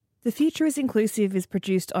The Future is Inclusive is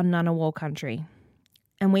produced on Ngunnawal country,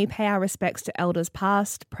 and we pay our respects to elders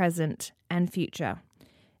past, present and future,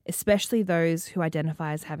 especially those who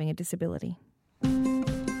identify as having a disability.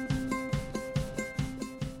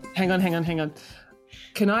 Hang on.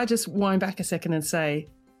 Can I just wind back a second and say,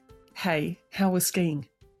 hey, how was skiing?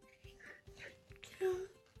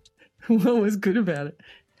 What was good about it?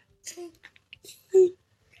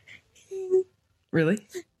 Really?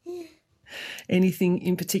 Anything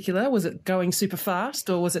in particular? Was it going super fast,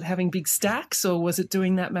 or was it having big stacks, or was it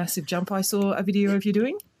doing that massive jump I saw a video of you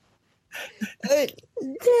doing?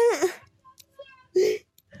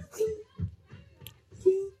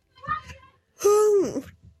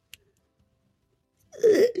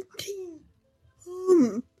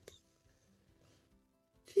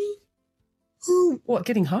 What,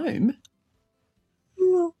 getting home?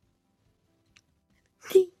 No.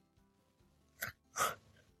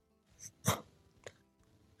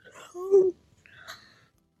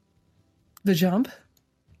 The jump?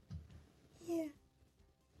 Yeah.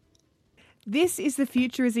 This is The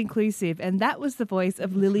Future is Inclusive, and that was the voice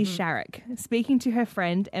of Lily Sharrock speaking to her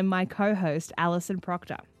friend and my co-host Alison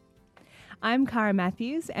Proctor. I'm Cara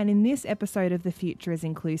Matthews, and in this episode of The Future is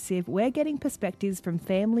Inclusive, we're getting perspectives from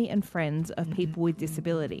family and friends of people with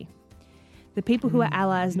disability. The people who are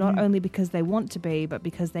allies not only because they want to be, but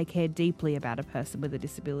because they care deeply about a person with a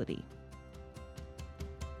disability.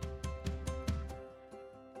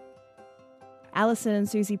 Alison and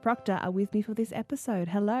Susie Proctor are with me for this episode.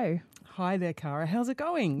 Hello. Hi there, Cara. How's it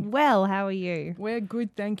going? Well, how are you? We're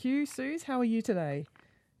good, thank you. Suze, how are you today?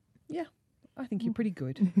 Yeah, I think you're pretty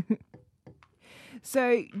good.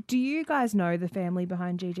 So, do you guys know the family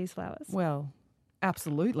behind Gigi's Flowers? Well,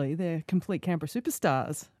 absolutely. They're complete Canberra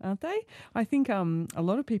superstars, aren't they? I think a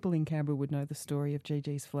lot of people in Canberra would know the story of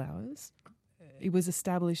Gigi's Flowers. It was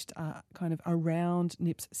established kind of around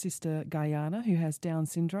Nip's sister Guyana, who has Down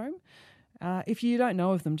syndrome. If you don't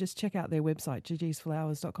know of them, just check out their website,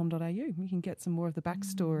 gigisflowers.com.au. You can get some more of the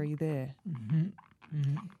backstory there.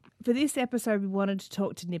 For this episode, we wanted to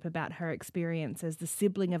talk to Nip about her experience as the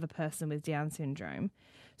sibling of a person with Down syndrome.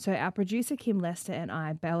 So our producer, Kim Lester, and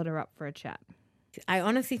I bailed her up for a chat. I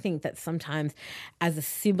honestly think that sometimes as a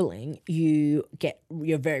sibling, you're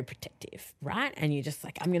very protective, right? And you're just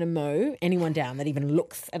like, I'm going to mow anyone down that even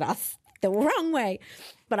looks at us the wrong way.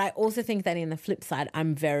 But I also think that in the flip side,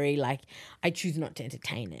 I'm very like, I choose not to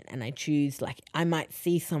entertain it. And I choose like, I might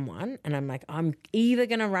see someone and I'm like, I'm either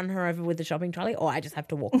going to run her over with the shopping trolley or I just have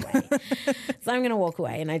to walk away. So I'm going to walk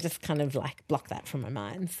away, and I just kind of like block that from my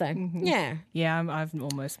mind. So yeah. Yeah, I've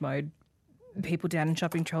almost mowed people down in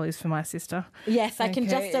shopping trolleys for my sister. Yes, I can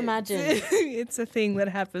just imagine. It's a thing that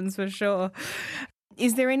happens for sure.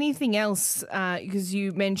 Is there anything else, because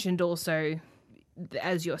you mentioned also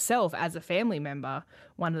as yourself, as a family member,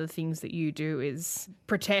 one of the things that you do is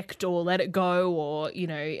protect or let it go or,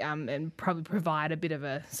 and probably provide a bit of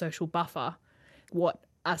a social buffer. What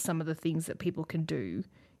are some of the things that people can do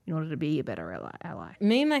in order to be a better ally?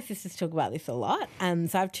 Me and my sisters talk about this a lot. So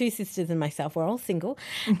I have two sisters and myself. We're all single.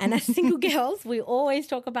 And as single girls, we always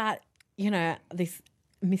talk about, this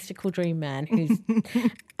mystical dream man who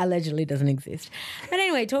allegedly doesn't exist. But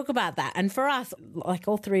anyway, talk about that. And for us, like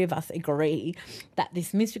all three of us agree that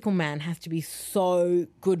this mystical man has to be so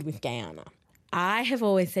good with Guyana. I have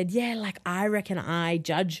always said, I reckon I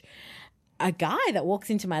judge a guy that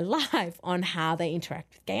walks into my life on how they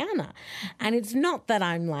interact with Guyana. And it's not that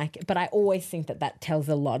I'm like, but I always think that tells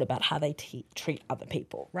a lot about how they treat other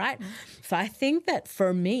people, right? So I think that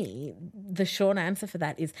for me, the short answer for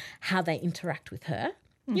that is how they interact with her.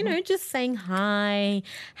 Just saying hi,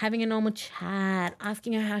 having a normal chat,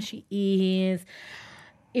 asking her how she is.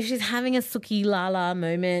 If she's having a Suki Lala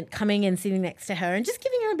moment, coming and sitting next to her and just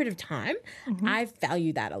giving her a bit of time. I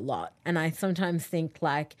value that a lot. And I sometimes think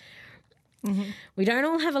like, we don't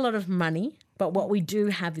all have a lot of money, but what we do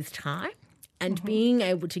have is time. And being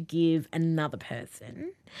able to give another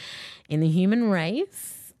person in the human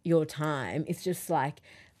race your time is just like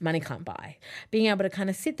money can't buy. Being able to kind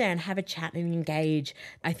of sit there and have a chat and engage,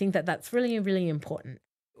 I think that's really, really important.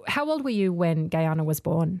 How old were you when Guyana was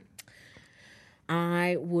born?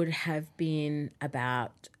 I would have been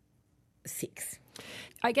about 6.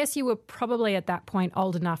 I guess you were probably at that point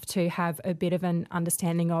old enough to have a bit of an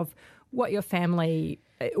understanding of what your family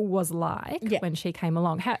was like when she came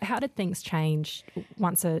along. How did things change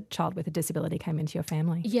once a child with a disability came into your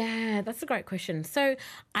family? Yeah, that's a great question. So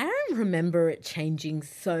I don't remember it changing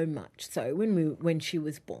so much. So when she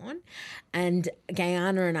was born, and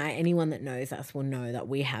Guyana and I, anyone that knows us will know that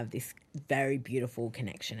we have this very beautiful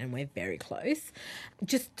connection and we're very close.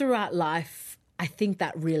 Just throughout life, I think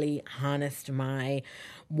that really harnessed my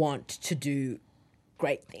want to do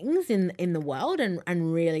great things in the world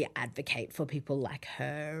and really advocate for people like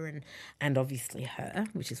her and obviously her,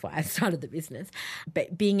 which is why I started the business.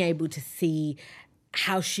 But being able to see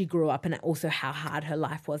how she grew up and also how hard her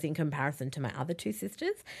life was in comparison to my other two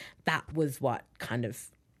sisters, that was what kind of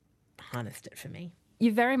harnessed it for me.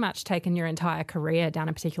 You've very much taken your entire career down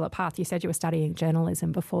a particular path. You said you were studying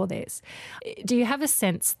journalism before this. Do you have a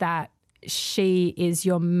sense that she is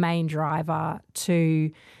your main driver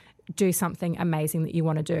to do something amazing that you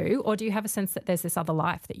want to do? Or do you have a sense that there's this other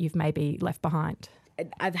life that you've maybe left behind?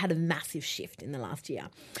 I've had a massive shift in the last year.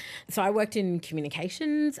 So I worked in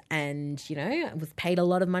communications and, I was paid a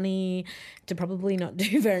lot of money to probably not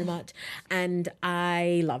do very much. And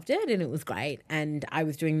I loved it and it was great. And I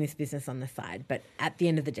was doing this business on the side. But at the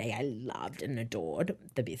end of the day, I loved and adored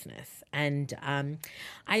the business. And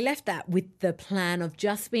I left that with the plan of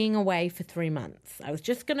just being away for 3 months. I was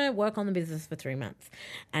just going to work on the business for 3 months.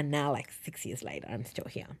 And now, 6 years later, I'm still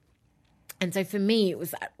here. And so for me, it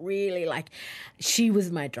was really she was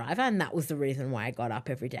my driver and that was the reason why I got up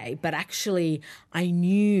every day. But actually I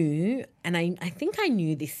knew, and I think I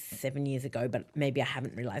knew this 7 years ago, but maybe I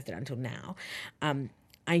haven't realised it until now.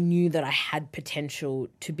 I knew that I had potential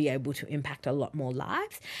to be able to impact a lot more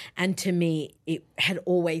lives. And to me, it had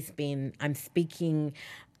always been, I'm speaking,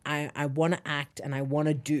 I want to act and I want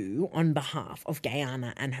to do on behalf of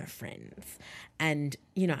Gayana and her friends. And,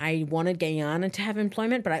 I wanted Gayana to have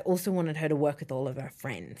employment, but I also wanted her to work with all of her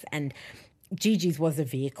friends. And Gigi's was a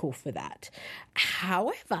vehicle for that.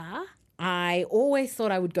 However, I always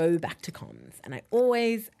thought I would go back to comms. And I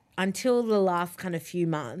always, until the last kind of few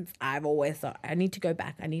months, I've always thought, I need to go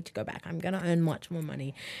back. I'm going to earn much more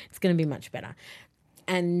money. It's going to be much better.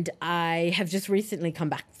 And I have just recently come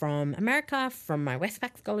back from America from my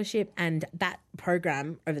Westpac scholarship, and that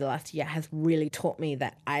program over the last year has really taught me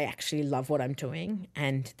that I actually love what I'm doing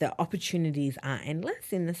and the opportunities are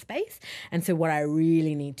endless in the space. And so what I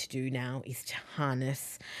really need to do now is to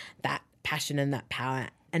harness that passion and that power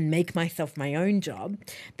and make myself my own job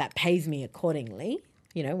that pays me accordingly,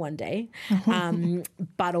 one day,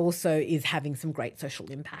 but also is having some great social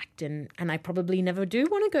impact. And I probably never do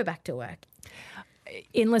want to go back to work.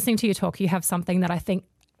 In listening to you talk, you have something that I think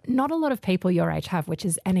not a lot of people your age have, which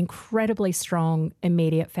is an incredibly strong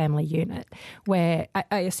immediate family unit where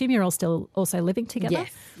I assume you're all still also living together?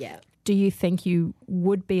 Yes, yeah. Do you think you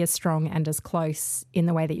would be as strong and as close in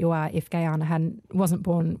the way that you are if Gayana wasn't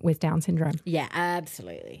born with Down syndrome? Yeah,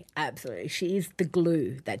 absolutely. Absolutely. She is the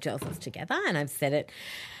glue that gels us together, and I've said it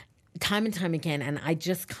time and time again, and I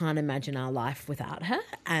just can't imagine our life without her.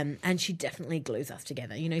 And she definitely glues us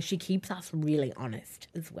together. She keeps us really honest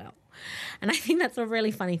as well. And I think that's a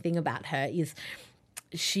really funny thing about her is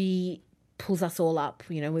she pulls us all up.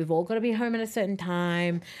 We've all got to be home at a certain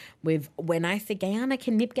time. When I say, Gayana,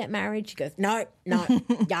 can Nip get married? She goes, no,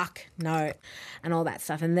 yuck, no, and all that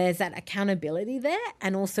stuff. And there's that accountability there.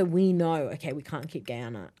 And also we know, okay, we can't keep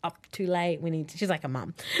Gayana up too late. She's like a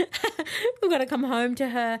mum. We've got to come home to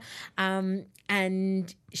her.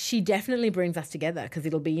 And she definitely brings us together because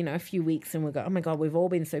it'll be, a few weeks and we'll go, oh my God, we've all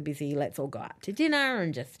been so busy. Let's all go out to dinner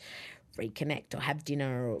and just reconnect or have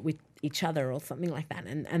dinner with each other or something like that.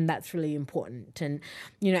 And that's really important. And,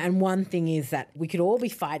 and one thing is that we could all be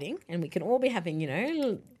fighting and we can all be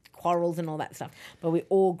having, quarrels and all that stuff, but we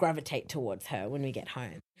all gravitate towards her when we get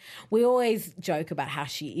home. We always joke about how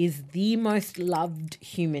she is the most loved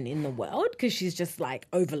human in the world because she's just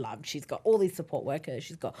overloved. She's got all these support workers,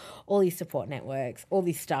 she's got all these support networks, all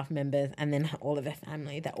these staff members, and then all of her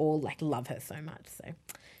family that all love her so much. So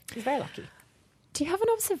she's very lucky. Do you have an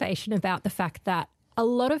observation about the fact that a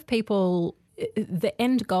lot of people, the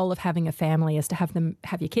end goal of having a family is to have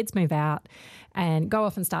your kids move out and go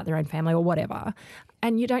off and start their own family or whatever.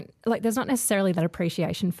 And you don't, there's not necessarily that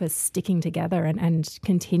appreciation for sticking together and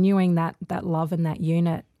continuing that love and that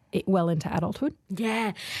unit well into adulthood.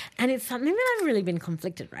 Yeah. And it's something that I've really been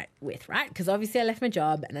conflicted with, right? Because obviously I left my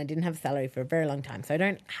job and I didn't have a salary for a very long time. So I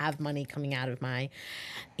don't have money coming out of my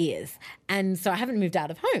ears. And so I haven't moved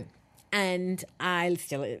out of home. And I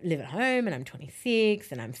still live at home and I'm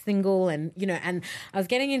 26 and I'm single and, and I was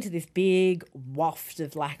getting into this big waft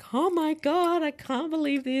of oh my God, I can't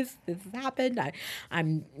believe this has happened.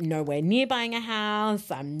 I'm nowhere near buying a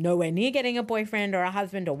house. I'm nowhere near getting a boyfriend or a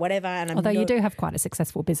husband or whatever. And although you do have quite a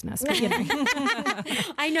successful business, but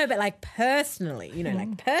I know, but personally,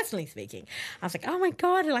 personally speaking, I was oh my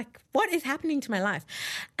God, what is happening to my life?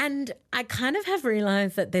 And I kind of have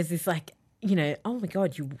realized that there's this you know, oh my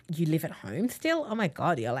God, you live at home still? Oh my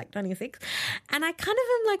God, you're like 26. And I kind of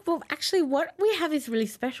am like, well, actually what we have is really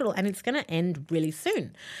special and it's going to end really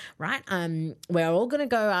soon, right? We're all going to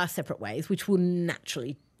go our separate ways, which will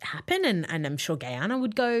naturally happen, and I'm sure Guyana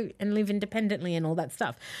would go and live independently and all that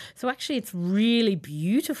stuff. So actually it's really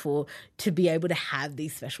beautiful to be able to have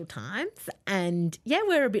these special times. And yeah,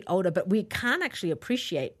 we're a bit older, but we can't actually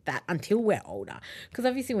appreciate that until we're older, because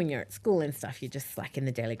obviously when you're at school and stuff, you're just like in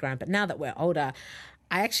the daily grind. But now that we're older,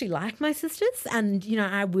 I actually like my sisters, and, you know,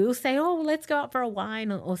 I will say, oh, let's go out for a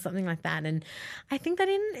wine or something like that. And I think that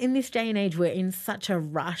in this day and age, we're in such a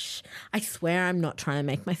rush. I swear I'm not trying to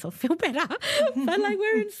make myself feel better, but like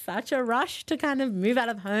we're in such a rush to kind of move out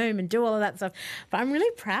of home and do all of that stuff. But I'm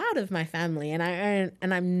really proud of my family, and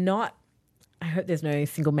I'm not, I hope there's no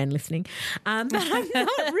single men listening. But I'm not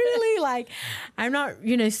really like, I'm not,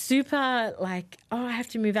 you know, super like, oh, I have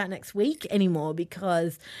to move out next week anymore,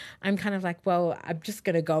 because I'm kind of like, well, I'm just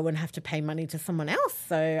going to go and have to pay money to someone else.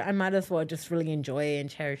 So I might as well just really enjoy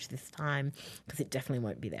and cherish this time, because it definitely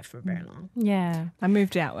won't be there for very long. Yeah. I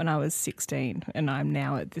moved out when I was 16, and I'm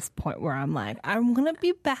now at this point where I'm like, I'm going to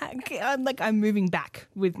be back. I'm moving back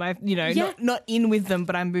with my, you know, not in with them,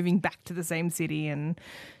 but I'm moving back to the same city. And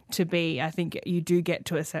to be, I think you do get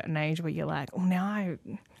to a certain age where you're like, oh, now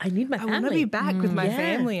I need my family. I want to be back with my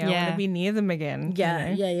family. I want to be near them again. Yeah,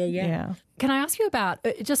 you know? Yeah. Can I ask you about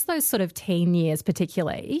just those sort of teen years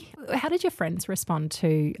particularly? How did your friends respond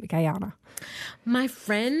to Guyana? My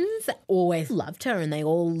friends always loved her, and they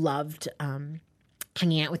all loved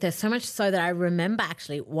hanging out with her, so much so that I remember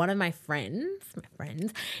actually one of my friends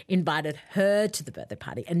invited her to the birthday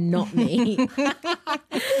party and not me.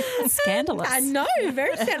 Scandalous. I know,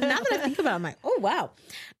 very scandalous. Now that I think about it, I'm like, oh, wow.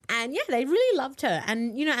 And yeah, they really loved her.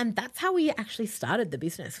 And, you know, and that's how we actually started the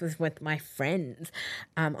business, was with my friends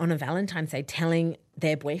on a Valentine's Day telling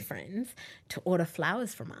their boyfriends to order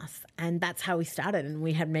flowers from us. And that's how we started. And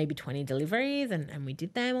we had maybe 20 deliveries and we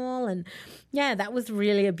did them all. And yeah, that was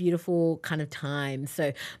really a beautiful kind of time.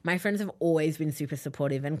 So my friends have always been super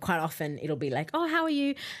supportive, and quite often it'll be like, oh, how are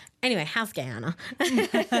you? Anyway, how's Guyana?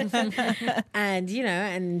 And, you know,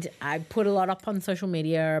 and I put a lot up on social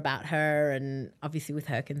media about her, and obviously with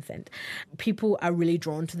her consent. People are really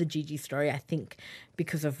drawn to the Gigi story, I think,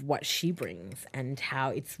 because of what she brings and how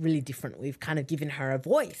it's really different. We've kind of given her a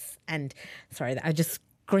voice. And sorry, I just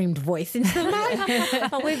screamed voice into the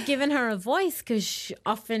mic. But we've given her a voice because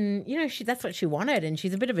often, you know, that's what she wanted, and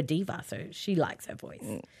she's a bit of a diva, so she likes her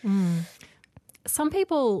voice. Some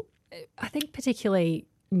people, I think particularly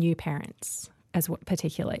new parents as what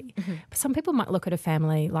particularly, but some people might look at a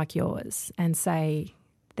family like yours and say,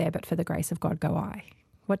 there but for the grace of God go I.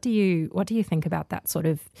 What do you think about that sort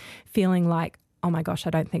of feeling like, oh my gosh,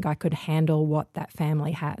 I don't think I could handle what that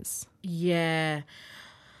family has? Yeah.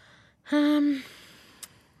 I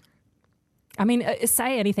mean,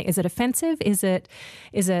 say anything. Is it offensive? Is it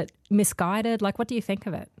misguided? Like, what do you think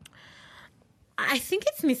of it? I think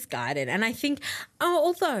it's misguided, and I think,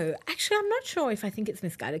 although actually I'm not sure if I think it's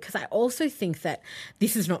misguided, because I also think that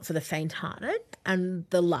this is not for the faint-hearted, and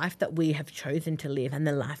the life that we have chosen to live and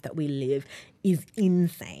the life that we live is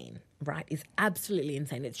insane, right? Is absolutely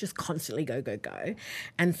insane. It's just constantly go, go, go,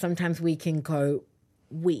 and sometimes we can go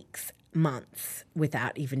weeks, months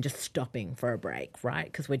without even just stopping for a break, right?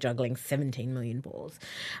 Because we're juggling 17 million balls.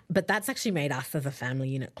 But that's actually made us as a family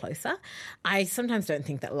unit closer. I sometimes don't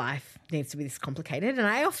think that life needs to be this complicated. And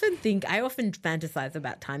I often fantasize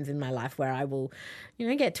about times in my life where I will, you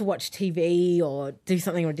know, get to watch TV or do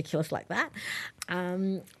something ridiculous like that.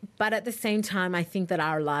 But at the same time, I think that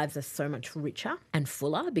our lives are so much richer and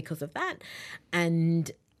fuller because of that.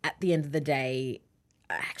 And at the end of the day,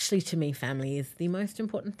 actually, to me, family is the most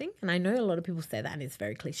important thing. And I know a lot of people say that, and it's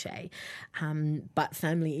very cliche. But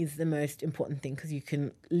family is the most important thing, because you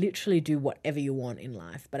can literally do whatever you want in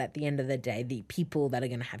life. But at the end of the day, the people that are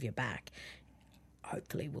going to have your back,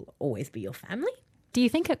 hopefully, will always be your family. Do you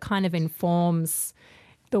think it kind of informs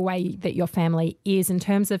the way that your family is in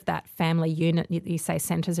terms of that family unit you say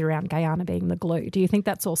centres around Guyana being the glue? Do you think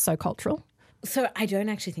that's also cultural? So I don't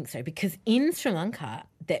actually think so, because in Sri Lanka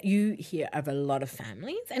that you hear of a lot of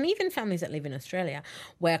families, and even families that live in Australia,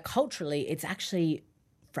 where culturally it's actually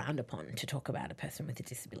frowned upon to talk about a person with a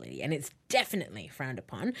disability, and it's definitely frowned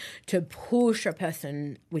upon to push a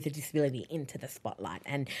person with a disability into the spotlight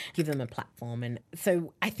and give them a platform. And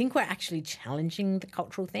so I think we're actually challenging the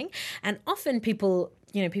cultural thing. And often people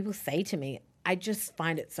say to me, I just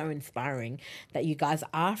find it so inspiring that you guys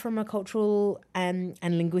are from a cultural and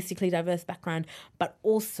linguistically diverse background, but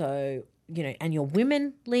also, you know, and you're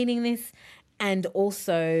women leading this. And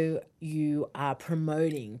also you are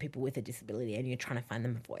promoting people with a disability and you're trying to find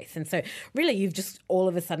them a voice. And so really you've just all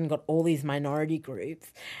of a sudden got all these minority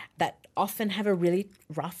groups that often have a really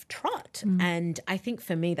rough trot. And I think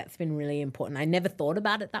for me that's been really important. I never thought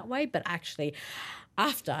about it that way, but actually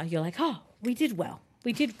after you're like, oh, we did well.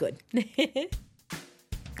 We did good.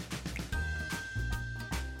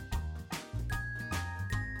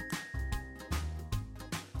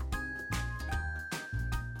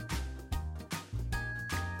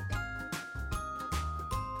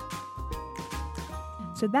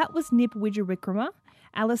 So that was Nip Wijewikrama.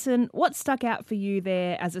 Alison, what stuck out for you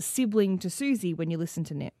there as a sibling to Susie when you listened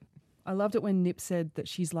to Nip? I loved it when Nip said that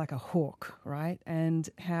she's like a hawk, right? And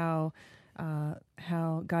how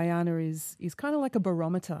Guyana is kind of like a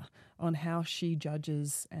barometer on how she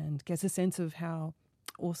judges and gets a sense of how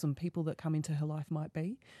awesome people that come into her life might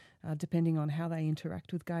be, depending on how they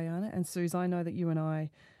interact with Guyana. And Suze, I know that you and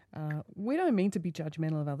I, we don't mean to be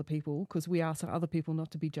judgmental of other people because we ask other people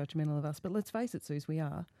not to be judgmental of us. But let's face it, Suze, we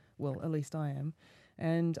are. Well, at least I am.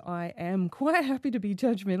 And I am quite happy to be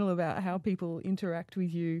judgmental about how people interact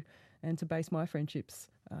with you and to base my friendships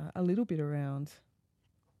a little bit around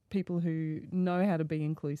people who know how to be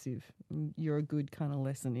inclusive. You're a good kind of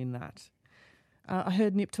lesson in that. I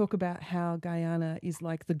heard Nip talk about how Guyana is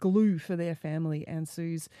like the glue for their family, and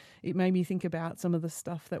Suze, it made me think about some of the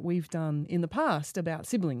stuff that we've done in the past about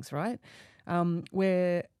siblings, right?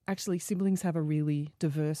 Where actually siblings have a really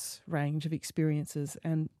diverse range of experiences,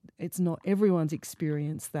 and it's not everyone's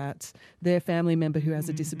experience that their family member who has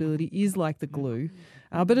a disability is like the glue.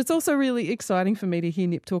 But it's also really exciting for me to hear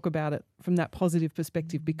Nip talk about it from that positive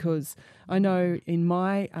perspective, because I know in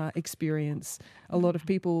my experience, a lot of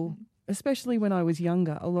people, especially when I was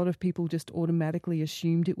younger, a lot of people just automatically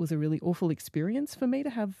assumed it was a really awful experience for me to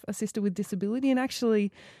have a sister with disability. And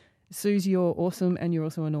actually, Suze, you're awesome and you're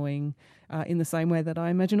also annoying in the same way that I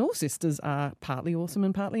imagine all sisters are partly awesome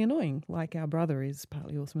and partly annoying, like our brother is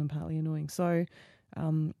partly awesome and partly annoying. So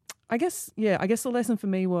I guess the lesson for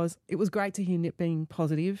me was it was great to hear Nip being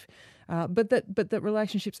positive, but that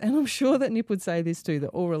relationships, and I'm sure that Nip would say this too, that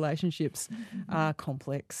all relationships are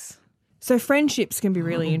complex. So friendships can be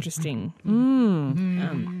really interesting.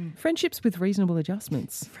 Friendships with reasonable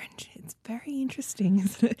adjustments. It's very interesting,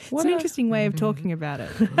 isn't it? It's an interesting way of talking about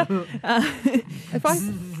it. If I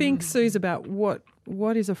think, Suze, about what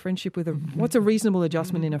is a friendship with what's a reasonable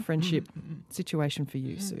adjustment in a friendship situation for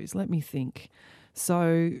you, Suze? Let me think.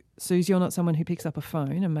 So, Suze, you're not someone who picks up a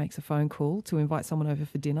phone and makes a phone call to invite someone over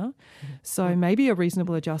for dinner. So maybe a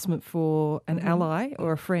reasonable adjustment for an ally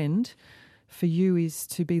or a friend for you is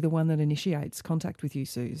to be the one that initiates contact with you,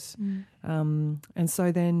 Suze. And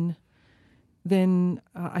so then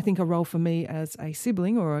I think a role for me as a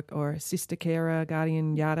sibling or a sister, carer,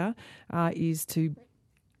 guardian, yada, is to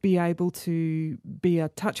be able to be a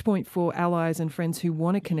touch point for allies and friends who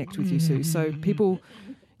want to connect with you, Suze. So people,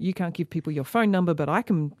 you can't give people your phone number, but I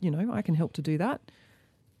can help to do that.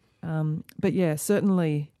 But yeah,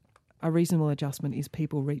 certainly a reasonable adjustment is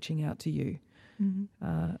people reaching out to you.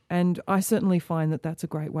 And I certainly find that that's a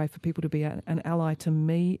great way for people to be an ally to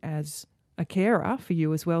me as a carer for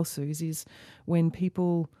you as well, Suze, is when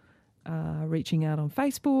people are reaching out on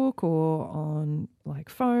Facebook or on like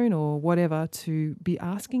phone or whatever to be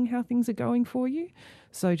asking how things are going for you.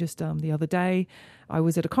 So just the other day I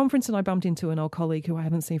was at a conference and I bumped into an old colleague who I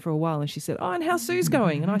haven't seen for a while, and she said, "Oh, and how's Suze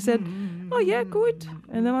going?" And I said, "Oh yeah, good."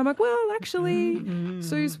 And then I'm like, "Well, actually,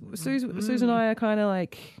 Suze and I are kind of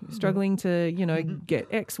like struggling to, get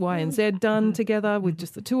X, Y, and Z done together with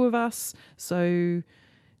just the two of us. So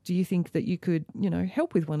do you think that you could,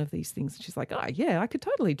 help with one of these things?" And she's like, "Oh, yeah, I could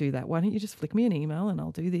totally do that. Why don't you just flick me an email and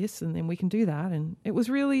I'll do this and then we can do that." And it was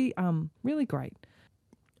really, really great.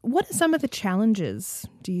 What are some of the challenges,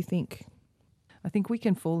 do you think? I think we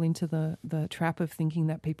can fall into the trap of thinking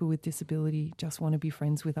that people with disability just want to be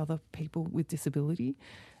friends with other people with disability.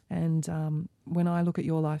 And when I look at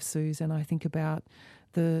your life, Suze, and I think about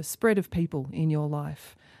the spread of people in your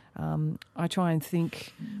life, I try and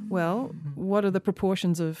think, well, what are the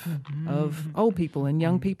proportions of old people and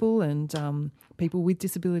young people and people with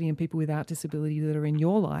disability and people without disability that are in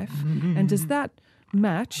your life? And does that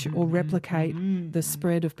match or replicate the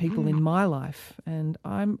spread of people in my life? And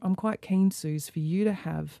I'm quite keen, Suze, for you to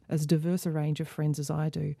have as diverse a range of friends as I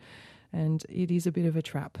do. And it is a bit of a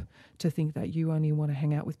trap to think that you only want to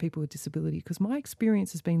hang out with people with disability, because my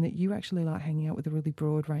experience has been that you actually like hanging out with a really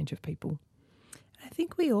broad range of people. I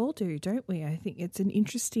think we all do, don't we? I think it's an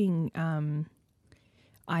interesting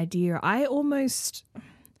idea. I almost,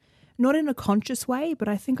 not in a conscious way, but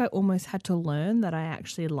I think I almost had to learn that I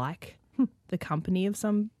actually like the company of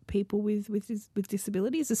some people with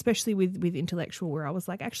disabilities, especially with intellectual, where I was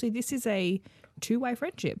like, actually, this is a two-way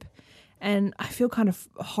friendship. And I feel kind of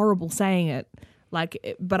horrible saying it,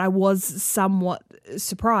 but I was somewhat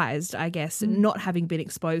surprised, I guess, not having been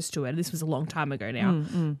exposed to it. This was a long time ago now,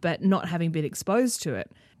 but not having been exposed to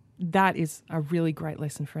it. That is a really great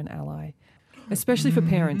lesson for an ally, especially for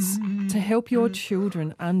parents, to help your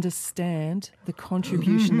children understand the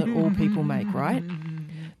contribution that all people make, right?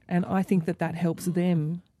 And I think that helps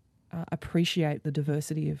them appreciate the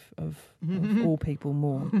diversity of all people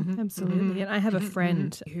more. Absolutely. And I have a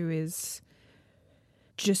friend who is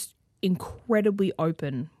just incredibly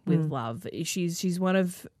open with love. She's one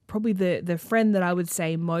of probably the friend that I would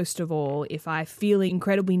say most of all, if I feel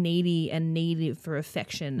incredibly needy and needy for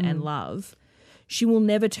affection and love, she will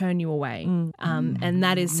never turn you away. And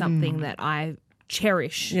that is something that I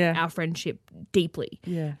cherish our friendship deeply.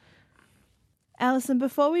 Yeah. Alison,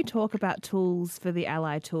 before we talk about tools for the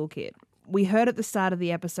Ally Toolkit, we heard at the start of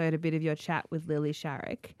the episode a bit of your chat with Lily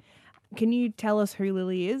Sharrock. Can you tell us who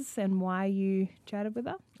Lily is and why you chatted with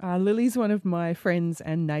her? Lily's one of my friends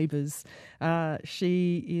and neighbours.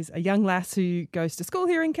 She is a young lass who goes to school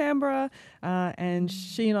here in Canberra, and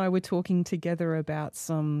she and I were talking together about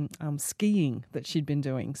some skiing that she'd been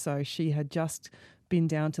doing. So she had just been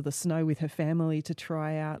down to the snow with her family to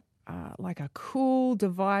try out like a cool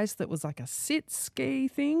device that was like a sit ski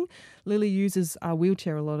thing. Lily uses a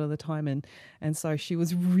wheelchair a lot of the time, and so she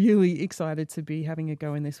was really excited to be having a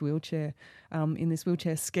go in this wheelchair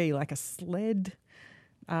ski, like a sled.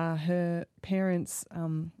 Her parents,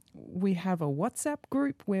 we have a WhatsApp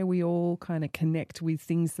group where we all kind of connect with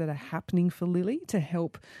things that are happening for Lily to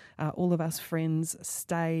help all of us friends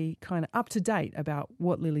stay kind of up to date about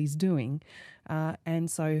what Lily's doing. And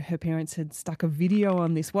so her parents had stuck a video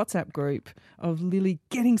on this WhatsApp group of Lily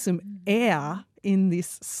getting some air in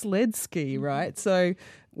this sled ski, right? So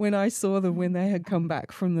when I saw them when they had come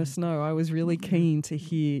back from the snow, I was really keen to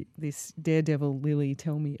hear this daredevil Lily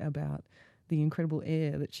tell me about the incredible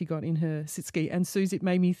air that she got in her sit ski. And Suze, it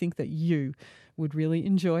made me think that you would really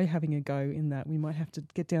enjoy having a go in that. We might have to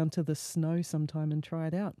get down to the snow sometime and try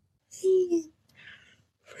it out.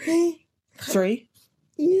 3?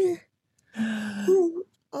 Yeah.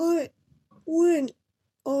 I went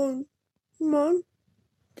on Monday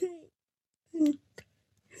and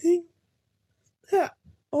think that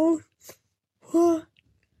on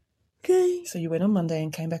Friday. So you went on Monday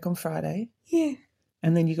and came back on Friday? Yeah.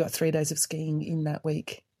 And then you got 3 days of skiing in that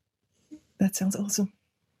week. That sounds awesome.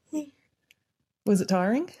 Yeah. Was it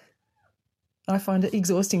tiring? I find it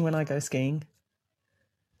exhausting when I go skiing.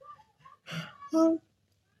 Tiring.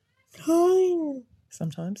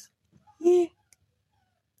 Sometimes. Yeah.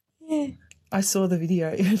 Yeah. I saw the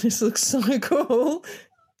video. This looks so cool.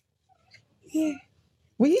 Yeah.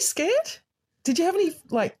 Were you scared? Did you have any,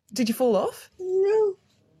 did you fall off? No.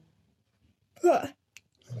 But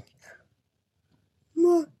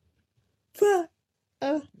my brother.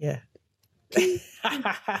 Yeah.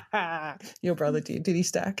 Your brother did. Did he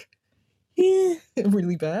stack? Yeah.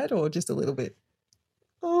 Really bad or just a little bit?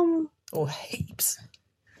 Or heaps?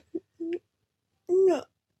 No.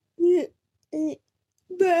 Yeah.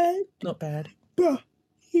 Bad. Not bad. But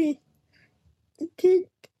he did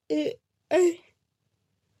it.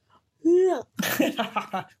 Yeah.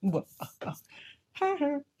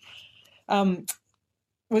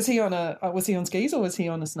 Was he on skis or was he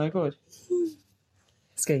on a snowboard?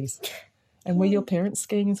 Skis. And were your parents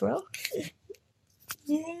skiing as well?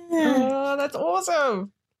 Yeah. Oh, that's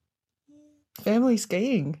awesome. Family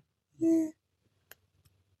skiing. Yeah.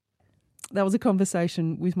 That was a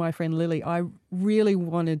conversation with my friend Lily. I really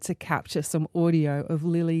wanted to capture some audio of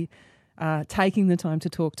Lily taking the time to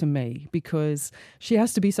talk to me, because she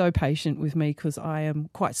has to be so patient with me because I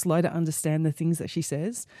am quite slow to understand the things that she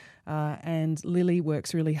says. And Lily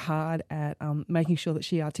works really hard at making sure that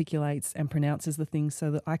she articulates and pronounces the things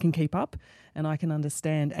so that I can keep up and I can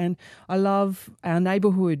understand. And I love our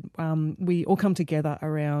neighbourhood. We all come together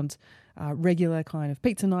around regular kind of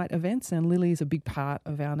pizza night events, and Lily is a big part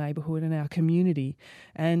of our neighbourhood and our community.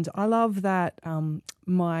 And I love that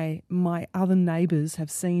my other neighbours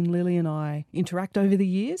have seen Lily and I interact over the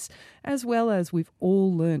years, as well as we've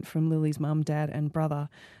all learnt from Lily's mum, dad and brother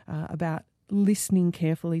about listening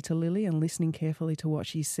carefully to Lily and listening carefully to what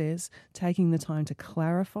she says, taking the time to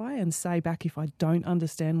clarify and say back if I don't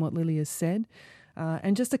understand what Lily has said,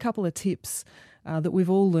 and just a couple of tips that we've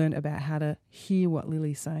all learned about how to hear what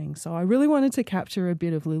Lily's saying. So I really wanted to capture a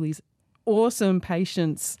bit of Lily's awesome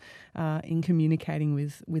patience in communicating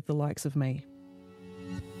with the likes of me.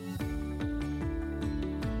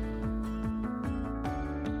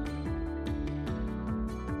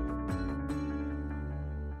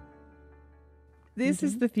 This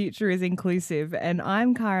is The Future is Inclusive, and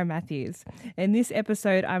I'm Cara Matthews. In this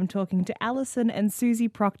episode, I'm talking to Alison and Susie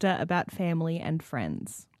Proctor about family and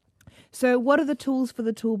friends. So what are the tools for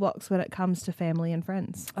the toolbox when it comes to family and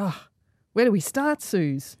friends? Where do we start,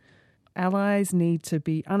 Suze? Allies need to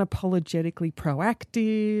be unapologetically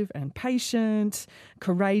proactive and patient,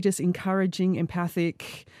 courageous, encouraging,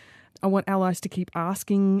 empathic. I want allies to keep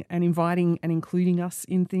asking and inviting and including us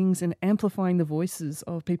in things and amplifying the voices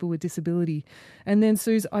of people with disability. And then,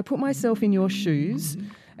 Suze, I put myself in your shoes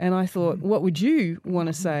and I thought, what would you want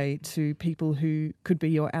to say to people who could be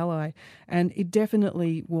your ally? And it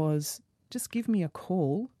definitely was, just give me a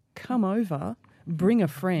call, come over, bring a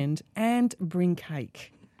friend and bring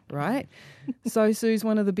cake. Right? So, Suze,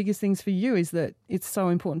 one of the biggest things for you is that it's so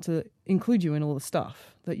important to include you in all the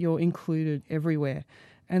stuff, that you're included everywhere.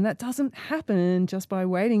 And that doesn't happen just by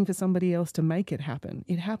waiting for somebody else to make it happen.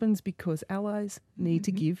 It happens because allies need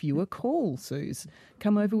to give you a call, Suze.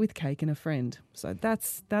 Come over with cake and a friend. So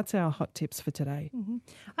that's our hot tips for today. Mm-hmm.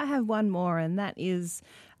 I have one more, and that is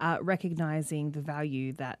recognising the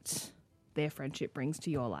value that their friendship brings to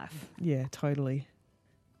your life. Yeah, totally.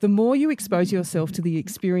 The more you expose yourself to the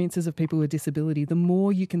experiences of people with disability, the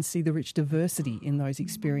more you can see the rich diversity in those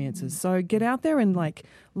experiences. So get out there and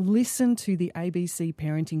listen to the ABC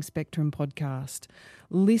Parenting Spectrum podcast.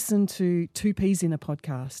 Listen to Two Peas in a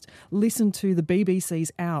podcast. Listen to the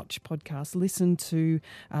BBC's Ouch podcast. Listen to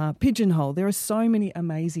Pigeonhole. There are so many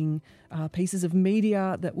amazing pieces of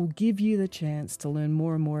media that will give you the chance to learn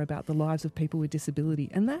more and more about the lives of people with disability.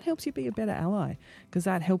 And that helps you be a better ally because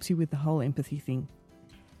that helps you with the whole empathy thing.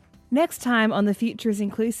 Next time on The Future is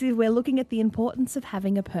Inclusive, we're looking at the importance of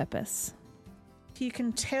having a purpose. You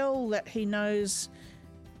can tell that he knows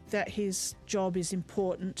that his job is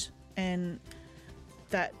important and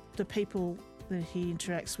that the people that he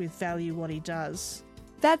interacts with value what he does.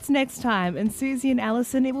 That's next time. And Susie and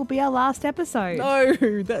Alison, it will be our last episode.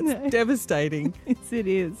 No, that's devastating. Yes, it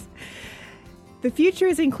is. The Future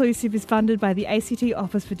is Inclusive is funded by the ACT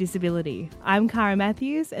Office for Disability. I'm Cara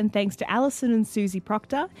Matthews, and thanks to Alison and Susie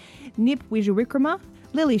Proctor, Nip Wijawikrama,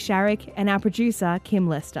 Lily Sharrock, and our producer, Kim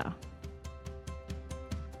Lester.